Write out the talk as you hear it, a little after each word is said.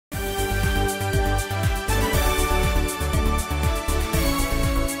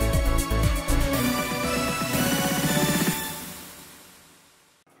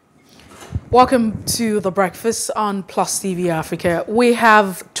Welcome to The Breakfast on Plus TV Africa. We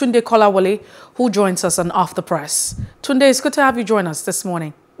have Tunde Kolawole, who joins us on Off the Press. Tunde, it's good to have you join us this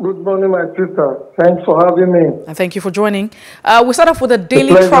morning. Good morning, my sister. Thanks for having me. And thank you for joining. We start off with the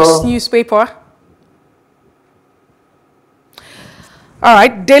Daily Trust newspaper. All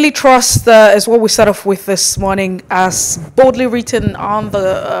right, Daily Trust is what we start off with this morning. As boldly written on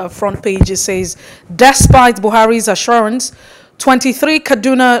the front page, it says, despite Buhari's assurance, 23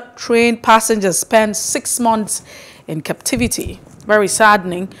 Kaduna train passengers spent 6 months in captivity. Very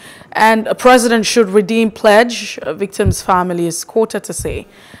saddening. And a president should redeem pledge. A victim's family is quoted to say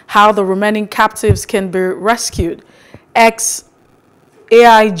how the remaining captives can be rescued. Ex-AIG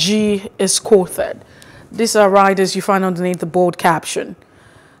is quoted. These are riders you find underneath the bold caption.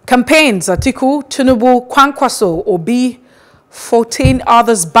 Campaigns, Atiku, Tinubu, Kwankwaso, Obi, 14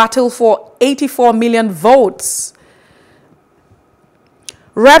 others battle for 84 million votes.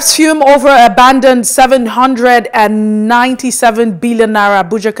 Reps fume over abandoned 797 billion naira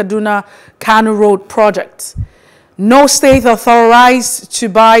Abuja Kaduna Kanu Road project. No state authorized to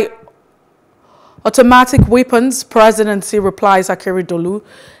buy automatic weapons, presidency replies Akere Dolu.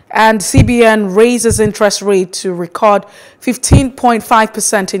 And CBN raises interest rate to record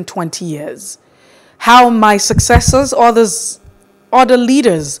 15.5% in 20 years. How my successors, other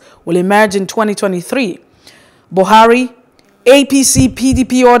leaders will emerge in 2023. Buhari, APC,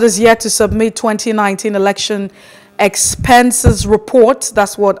 PDP orders yet to submit 2019 election expenses report.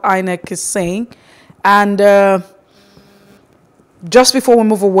 That's what INEC is saying. And just before we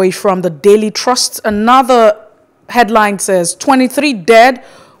move away from the Daily Trust, another headline says 23 dead,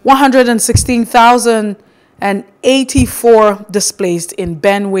 116,084 displaced in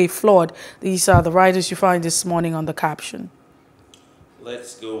Benue flood. These are the riders you find this morning on the caption.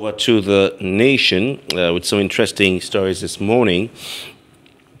 Let's go over to the Nation with some interesting stories this morning.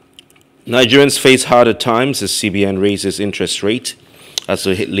 Nigerians face harder times as CBN raises interest rate. That's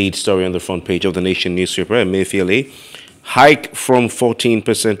a lead story on the front page of the Nation newspaper. Emefiele, hike from 14%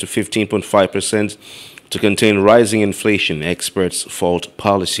 to 15.5% to contain rising inflation. Experts fault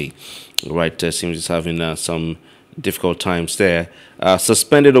policy. Right, seems it's having some difficult times there.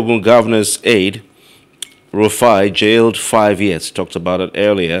 Suspended Ogun governor's aide. Rufai jailed 5 years. Talked about it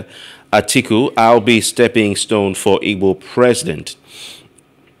earlier. Atiku, I'll be stepping stone for Igbo president.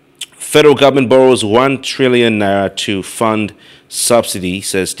 Federal government borrows 1 trillion naira to fund subsidy,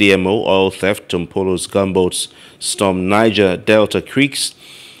 says DMO. Oil theft, Tompolo's gunboats storm Niger Delta creeks.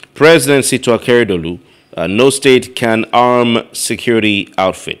 Presidency to Akere Dolu. No state can arm security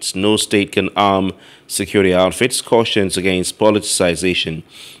outfits. No state can arm security outfits. Cautions against politicization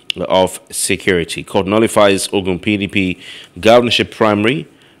of security. Court nullifies Ogun PDP governorship primary.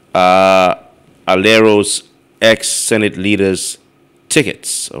 Alero's ex-Senate leaders'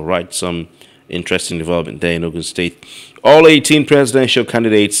 tickets. All right, some interesting development there in Ogun State. All 18 presidential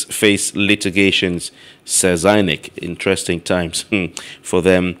candidates face litigations, says INEC. Interesting times for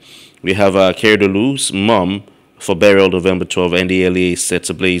them. We have Akere Dolu's mom for burial November 12. NDLEA sets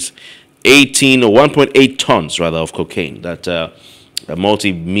ablaze 1.8 tons rather of cocaine. That a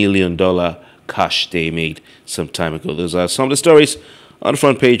multi-million-dollar cash they made some time ago. Those are some of the stories on the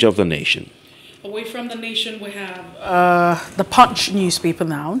front page of the Nation. Away from the Nation, we have the Punch newspaper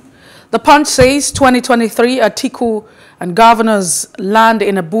now. The Punch says 2023 Atiku and governors land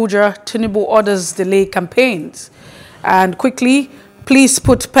in Abuja. Tinubu orders delay campaigns. And quickly, please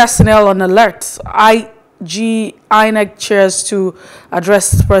put personnel on alert. INEC chairs to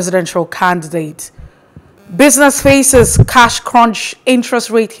address presidential candidate. Business faces cash crunch, interest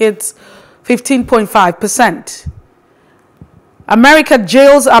rate hits 15.5%. America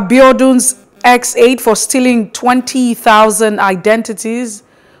jails Abiodun's ex-aide for stealing 20,000 identities.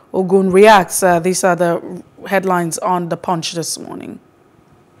 Ogun reacts. These are the headlines on the Punch this morning.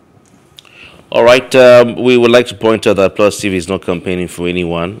 All right, we would like to point out that Plus TV is not campaigning for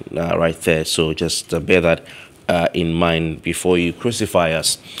anyone right there, so just bear that in mind before you crucify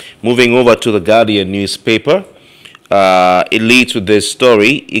us. Moving over to the Guardian newspaper, it leads with this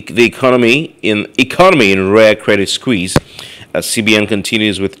story: the economy in rare credit squeeze as CBN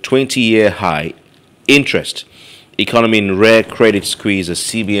continues with 20-year high interest. Economy in rare credit squeeze as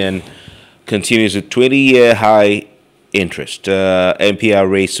CBN continues with 20-year high interest. MPR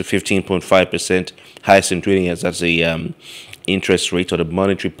raised to 15.5%, highest in 20 years. That's the interest rate or the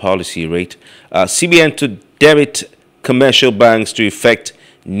monetary policy rate. CBN to debit commercial banks to effect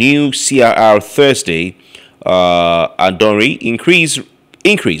new CRR Thursday. Adonri increase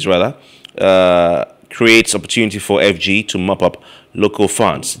creates opportunity for FG to mop up local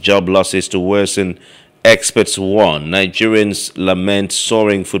funds. Job losses to worsen experts warn. Nigerians lament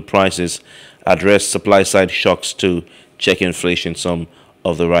soaring food prices, address supply-side shocks to check inflation. Some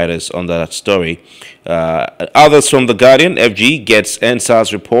of the writers on that story. Others from The Guardian, FG gets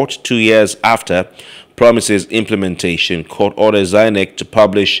NSAS report 2 years after, promises implementation. Court orders INEC to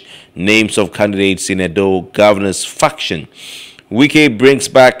publish names of candidates in Edo governor's faction. Wike brings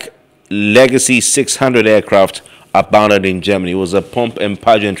back legacy 600 aircraft abandoned in Germany. It was a pomp and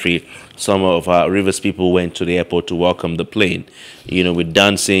pageantry. Some of our Rivers people went to the airport to welcome the plane, with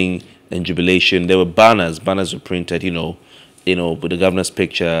dancing and jubilation. There were banners. Banners were printed, with the governor's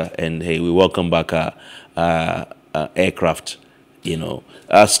picture, and hey, we welcome back our aircraft.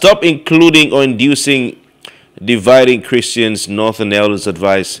 Stop including or inducing dividing Christians. Northern elders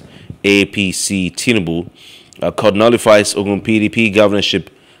advise APC Tinubu. Court nullifies Ogun PDP governorship.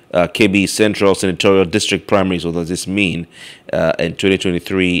 KB Central Senatorial District primaries. What does this mean in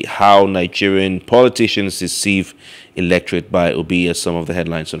 2023? How Nigerian politicians deceive electorate by Obi, as some of the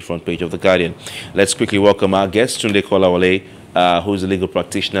headlines on the front page of The Guardian. Let's quickly welcome our guest, Tunde Kolawole, who is a legal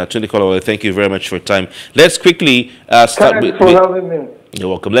practitioner. Tunde Kolawole, thank you very much for your time. Let's quickly start with... having me. You're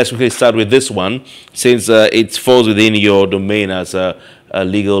welcome. Let's quickly start with this one, since it falls within your domain as a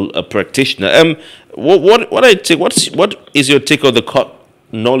legal practitioner. What is your take on the court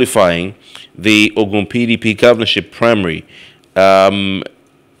nullifying the Ogun PDP governorship primary?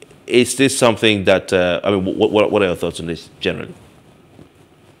 Is this something that, what are your thoughts on this generally?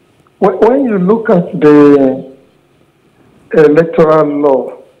 When you look at the electoral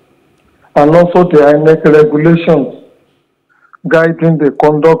law and also the INEC regulations guiding the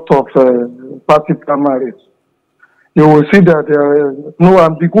conduct of party primaries, you will see that there are no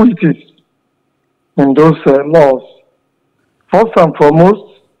ambiguities in those laws. First and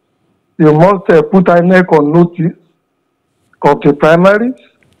foremost, you must put INEC on notice of the primaries.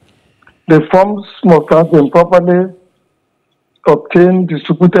 The forms must have been properly obtained,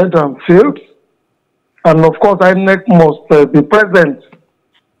 distributed, and filled. And of course, INEC must be present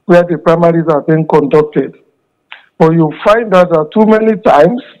where the primaries are being conducted. But you find that too many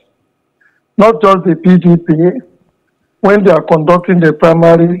times, not just the PDP, when they are conducting the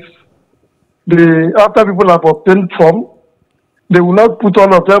primaries, after people have obtained form, they will not put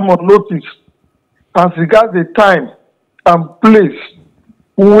all of them on notice as regards the time and place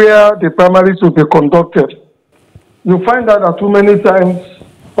where the primaries will be conducted. You find out that too many times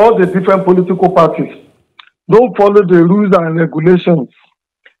all the different political parties don't follow the rules and regulations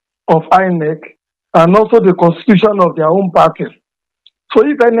of INEC and also the constitution of their own party. So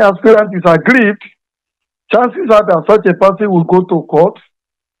if any aspirant is aggrieved, chances are that such a party will go to court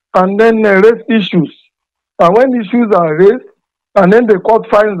and then raise issues. And when issues are raised, and then the court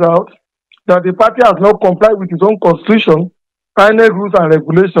finds out that the party has not complied with its own constitution, INEC rules and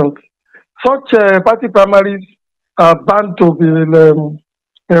regulations, such party primaries are bound to be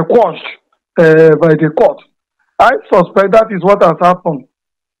quashed by the court. I suspect that is what has happened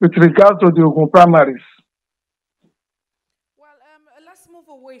with regards to the Ogun primaries. Well, let's move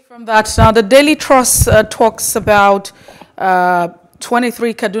away from that now. The Daily Trust talks about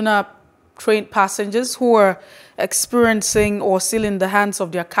 23 Kaduna train passengers who are experiencing or still in the hands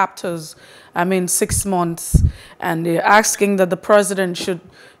of their captors, 6 months, and they're asking that the president should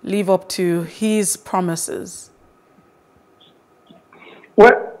live up to his promises.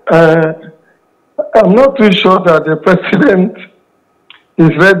 Well, I'm not too sure that the president is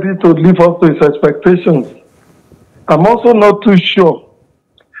ready to live up to his expectations. I'm also not too sure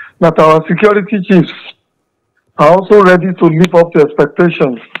that our security chiefs are also ready to live up to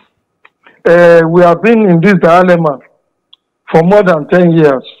expectations. We have been in this dilemma for more than 10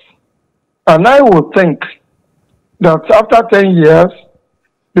 years. And I would think that after 10 years,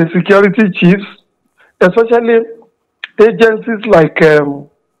 the security chiefs, especially agencies like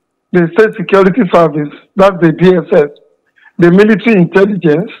the State Security Service, that's the DSS, the military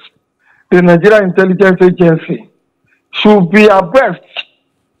intelligence, the Nigerian Intelligence Agency, should be abreast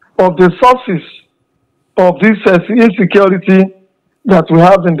of the sources of this insecurity that we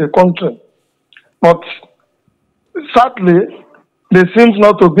have in the country. But sadly, they seem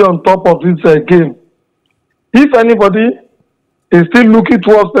not to be on top of this game. If anybody is still looking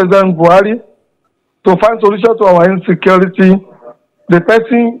towards President Buhari to find solution to our insecurity, the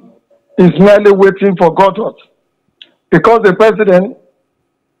person is merely waiting for Godot. Because the president,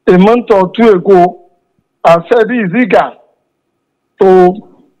 a month or two ago, has said he is eager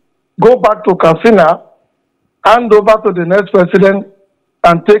to go back to Katsina, hand over to the next president,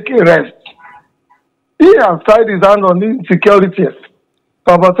 and take a rest. He has tried his hand on insecurity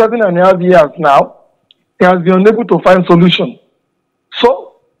for about 7.5 years now. He has been unable to find solution.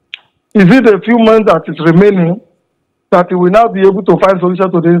 So, Is it a few months that is remaining that he will now be able to find solution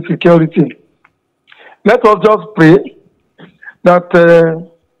to the insecurity? Let us just pray that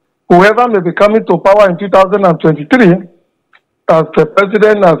whoever may be coming to power in 2023, as the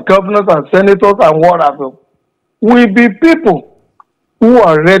president, as governors, as senators, and whatever, will be people who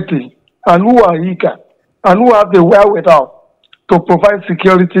are ready and who are eager and who have the wherewithal to provide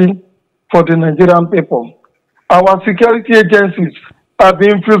security for the Nigerian people. Our security agencies have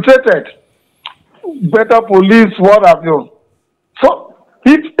been infiltrated, better police, what have you. So,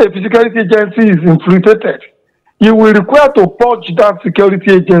 if a security agency is infiltrated, you will require to purge that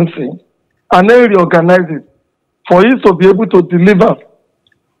security agency and then reorganize it for it to be able to deliver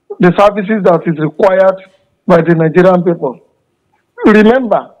the services that is required by the Nigerian people.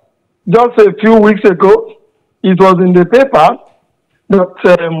 Remember, just a few weeks ago, it was in the paper that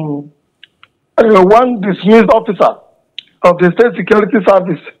one dismissed officer of the State Security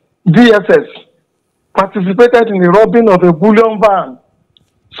Service, DSS, participated in the robbing of a bullion van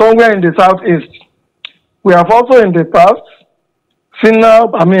somewhere in the southeast. We have also in the past seen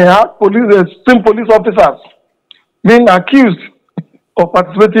police officers being accused of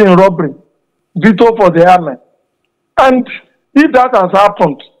participating in robbery, veto for the army. And if that has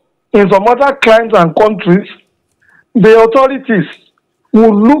happened in some other crimes and countries, the authorities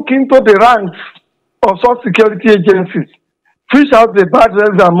will look into the ranks of such security agencies, fish out the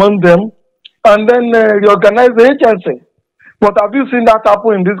Bartels among them, and then reorganize the agency. But have you seen that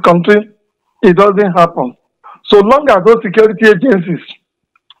happen in this country? It doesn't happen. So long as those security agencies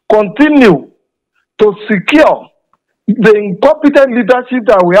continue to secure the incompetent leadership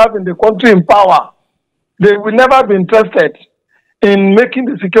that we have in the country in power, they will never be interested in making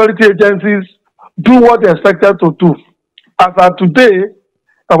the security agencies do what they're expected to do. As of today,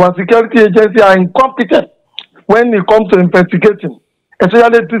 our security agencies are incompetent when it comes to investigating,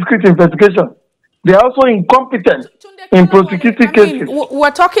 especially discrete investigation. They are also incompetent in prosecuting cases. We're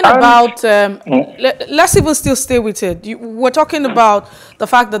talking about, let's even still stay with it. We're talking about the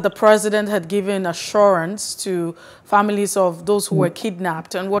fact that the president had given assurance to families of those who were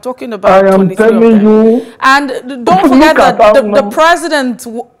kidnapped. And we're talking about 23 of them. And don't forget that the president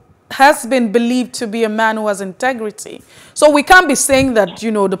has been believed to be a man who has integrity. So we can't be saying that,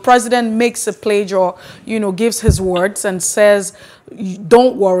 you know, the president makes a pledge or, you know, gives his words and says,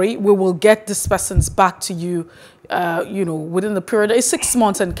 don't worry, we will get these persons back to you, you know, within the period. It's 6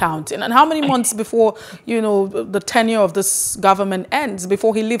 months and counting. And how many months before, you know, the tenure of this government ends,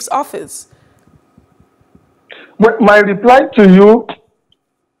 before he leaves office? Well, my reply to you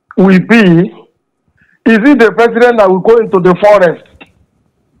will be, is it the president that will go into the forest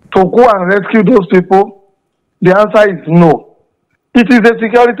to go and rescue those people? The answer is no. It is the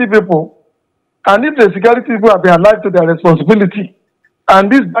security people. And if the security people have been alive to their responsibility,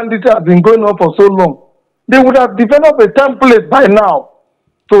 and this banditry has been going on for so long, they would have developed a template by now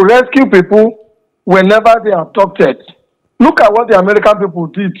to rescue people whenever they are abducted. Look at what the American people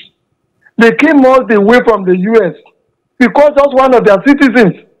did. They came all the way from the US because just one of their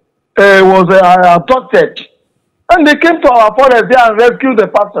citizens was abducted. And they came to our forest there and rescued the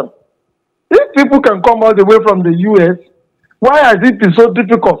person. If people can come all the way from the US, why has it been so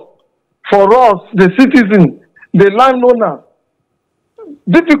difficult for us, the citizens, the landowners,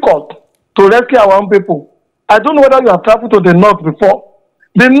 difficult to rescue our own people? I don't know whether you have traveled to the north before.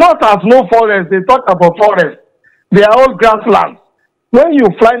 The north has no forest. They talk about forest. They are all grasslands. When you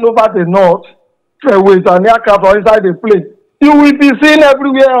fly over the north with an aircraft or inside the plane, you will be seen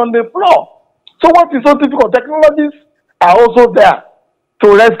everywhere on the floor. So what is so difficult? Technologies are also there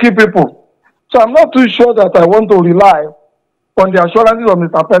to rescue people. So I'm not too sure that I want to rely on the assurances of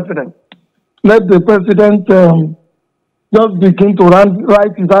Mr. President. Let the President just begin to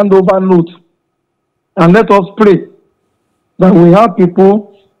write his handover note. And let us pray that we have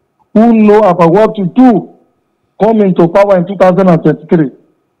people who know about what to do come into power in 2023.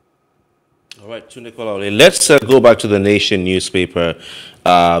 All right, Tunde Kolawole, let's go back to the Nation newspaper.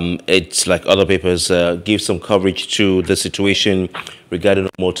 It's like other papers, give some coverage to the situation regarding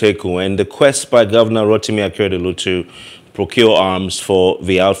Moteko and the quest by Governor Rotimi Akeredolu to procure arms for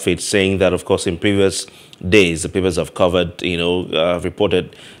the outfit, saying that, of course, in previous days, the papers have covered, you know,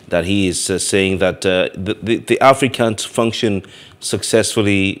 reported that he is saying that the outfit can't function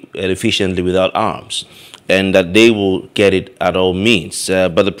successfully and efficiently without arms, and that they will get it at all means.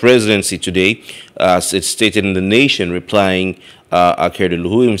 But the presidency today, as it's stated in the Nation, replying Akeredolu,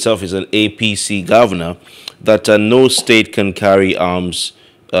 who himself is an APC governor, that no state can carry arms,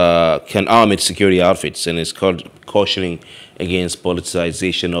 can arm its security outfits, and is cautioning against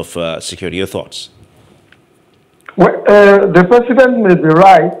politicization of security. Your thoughts? Well, the president may be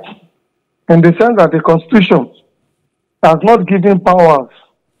right in the sense that the Constitution has not given powers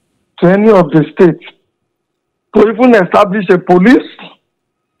to any of the states to even establish a police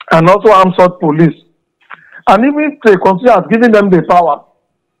and also armed police. And even if the Constitution has given them the power,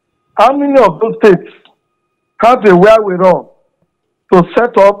 how many of those states have the wherewithal to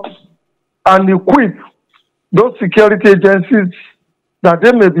set up and equip those security agencies that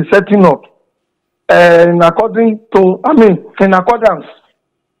they may be setting up in accordance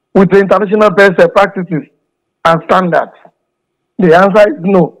with the international best practices and standards? The answer is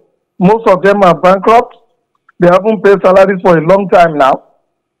no. Most of them are bankrupt. They haven't paid salaries for a long time now.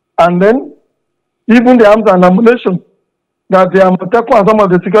 And then, even the arms and ammunition that they are taking on some of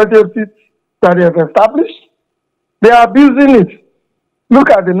the security agencies that they have established, they are abusing it. Look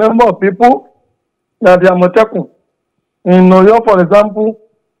at the number of people that they are taking. In New York, for example,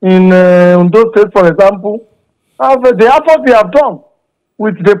 in those states, for example, the effort they have done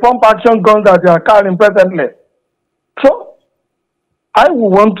with the pump action guns that they are carrying presently. So, I would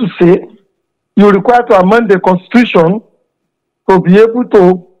want to say, you require to amend the Constitution to be able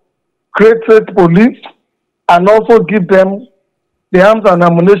to create state police and also give them the arms and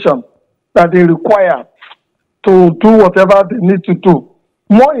ammunition that they require to do whatever they need to do.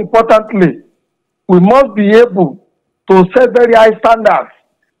 More importantly, we must be able to set very high standards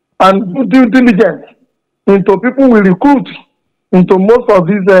and do due diligence into people we recruit into most of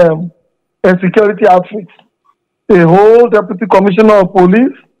these security outfits. A whole deputy commissioner of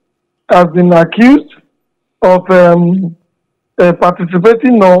police has been accused of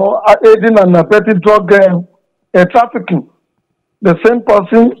participating or aiding and abetting drug trafficking. The same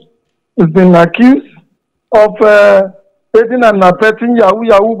person has been accused of aiding and abetting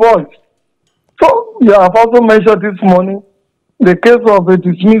Yahoo boys. So, you have also mentioned this morning the case of a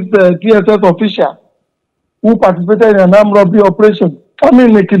dismissed DSS official who participated in an armed robbery operation,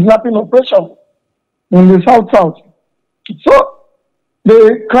 a kidnapping operation in the South. So,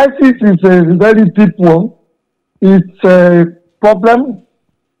 the crisis is a very deep one. It's a problem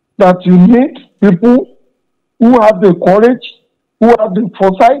that you need people who have the courage, who have the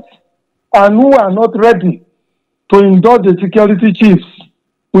foresight, and who are not ready to indulge the security chiefs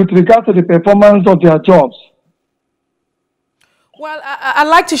with regard to the performance of their jobs. Well, I'd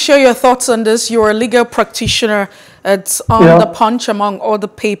like to share your thoughts on this. You're a legal practitioner. It's on the Punch, among all the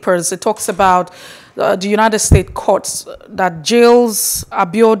papers. It talks about the United States courts that jails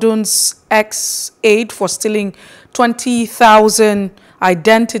Abiodun's ex-aide for stealing 20,000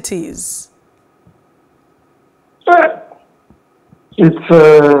 identities. It's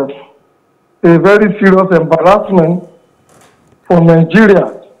a very serious embarrassment for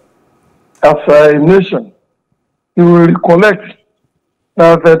Nigeria as a nation. You will recollect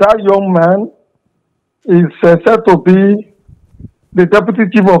that young man is said to be the deputy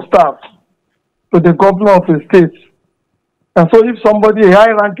chief of staff to the governor of the state. And so if somebody, a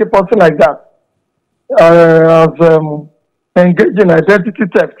high-ranking person like that, has engaged in identity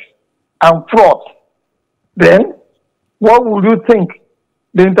theft and fraud, then what would you think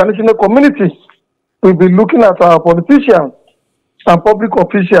the international community will be looking at our politicians and public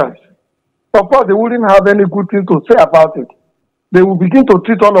officials? Of course, they wouldn't have any good thing to say about it. They will begin to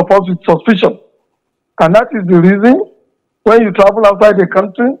treat all of us with suspicion. And that is the reason when you travel outside the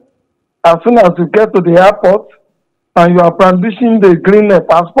country, as soon as you get to the airport and you are brandishing the green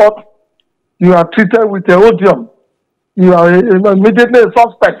passport, you are treated with a odium. You are immediately a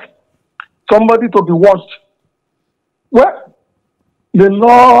suspect, somebody to be watched. Well, the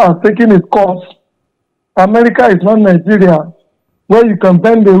law has taken its course. America is not Nigeria, where you can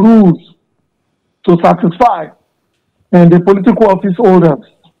bend the rules to satisfy the political office holders.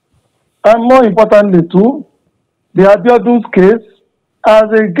 And more importantly too, the Abiodun's case has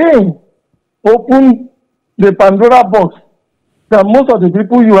again opened the Pandora box that most of the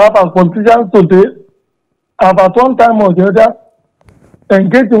people you have as politicians today have at one time or the other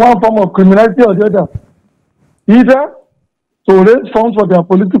engaged in one form of criminality or the other, either to raise funds for their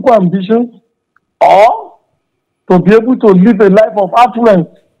political ambitions or to be able to live a life of affluence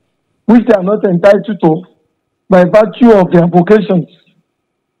which they are not entitled to by virtue of their vocations.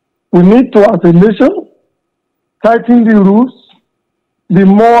 We need to, as a nation, tighten the rules, be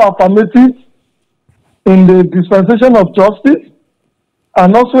more affirmative in the dispensation of justice,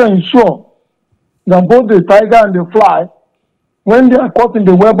 and also ensure that both the tiger and the fly, when they are caught in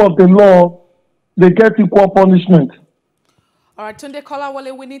the web of the law, they get equal punishment. All right, Tunde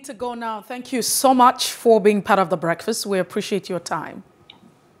Kolawole, we need to go now. Thank you so much for being part of the breakfast. We appreciate your time.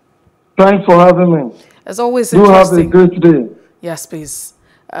 Thanks for having me. As always, you have a great day. Yes, please.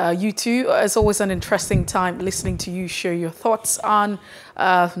 You too. It's always an interesting time listening to you share your thoughts on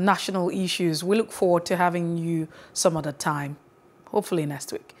national issues. We look forward to having you some other time, hopefully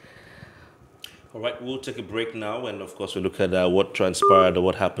next week. All right, we'll take a break now, and of course, we look at what transpired or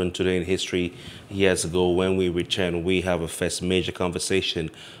what happened today in history years ago. When we return, we have a first major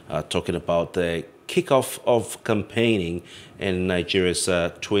conversation talking about the kickoff of campaigning in Nigeria's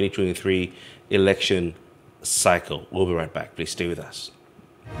 2023 election cycle. We'll be right back. Please stay with us.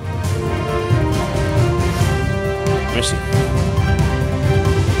 Merci.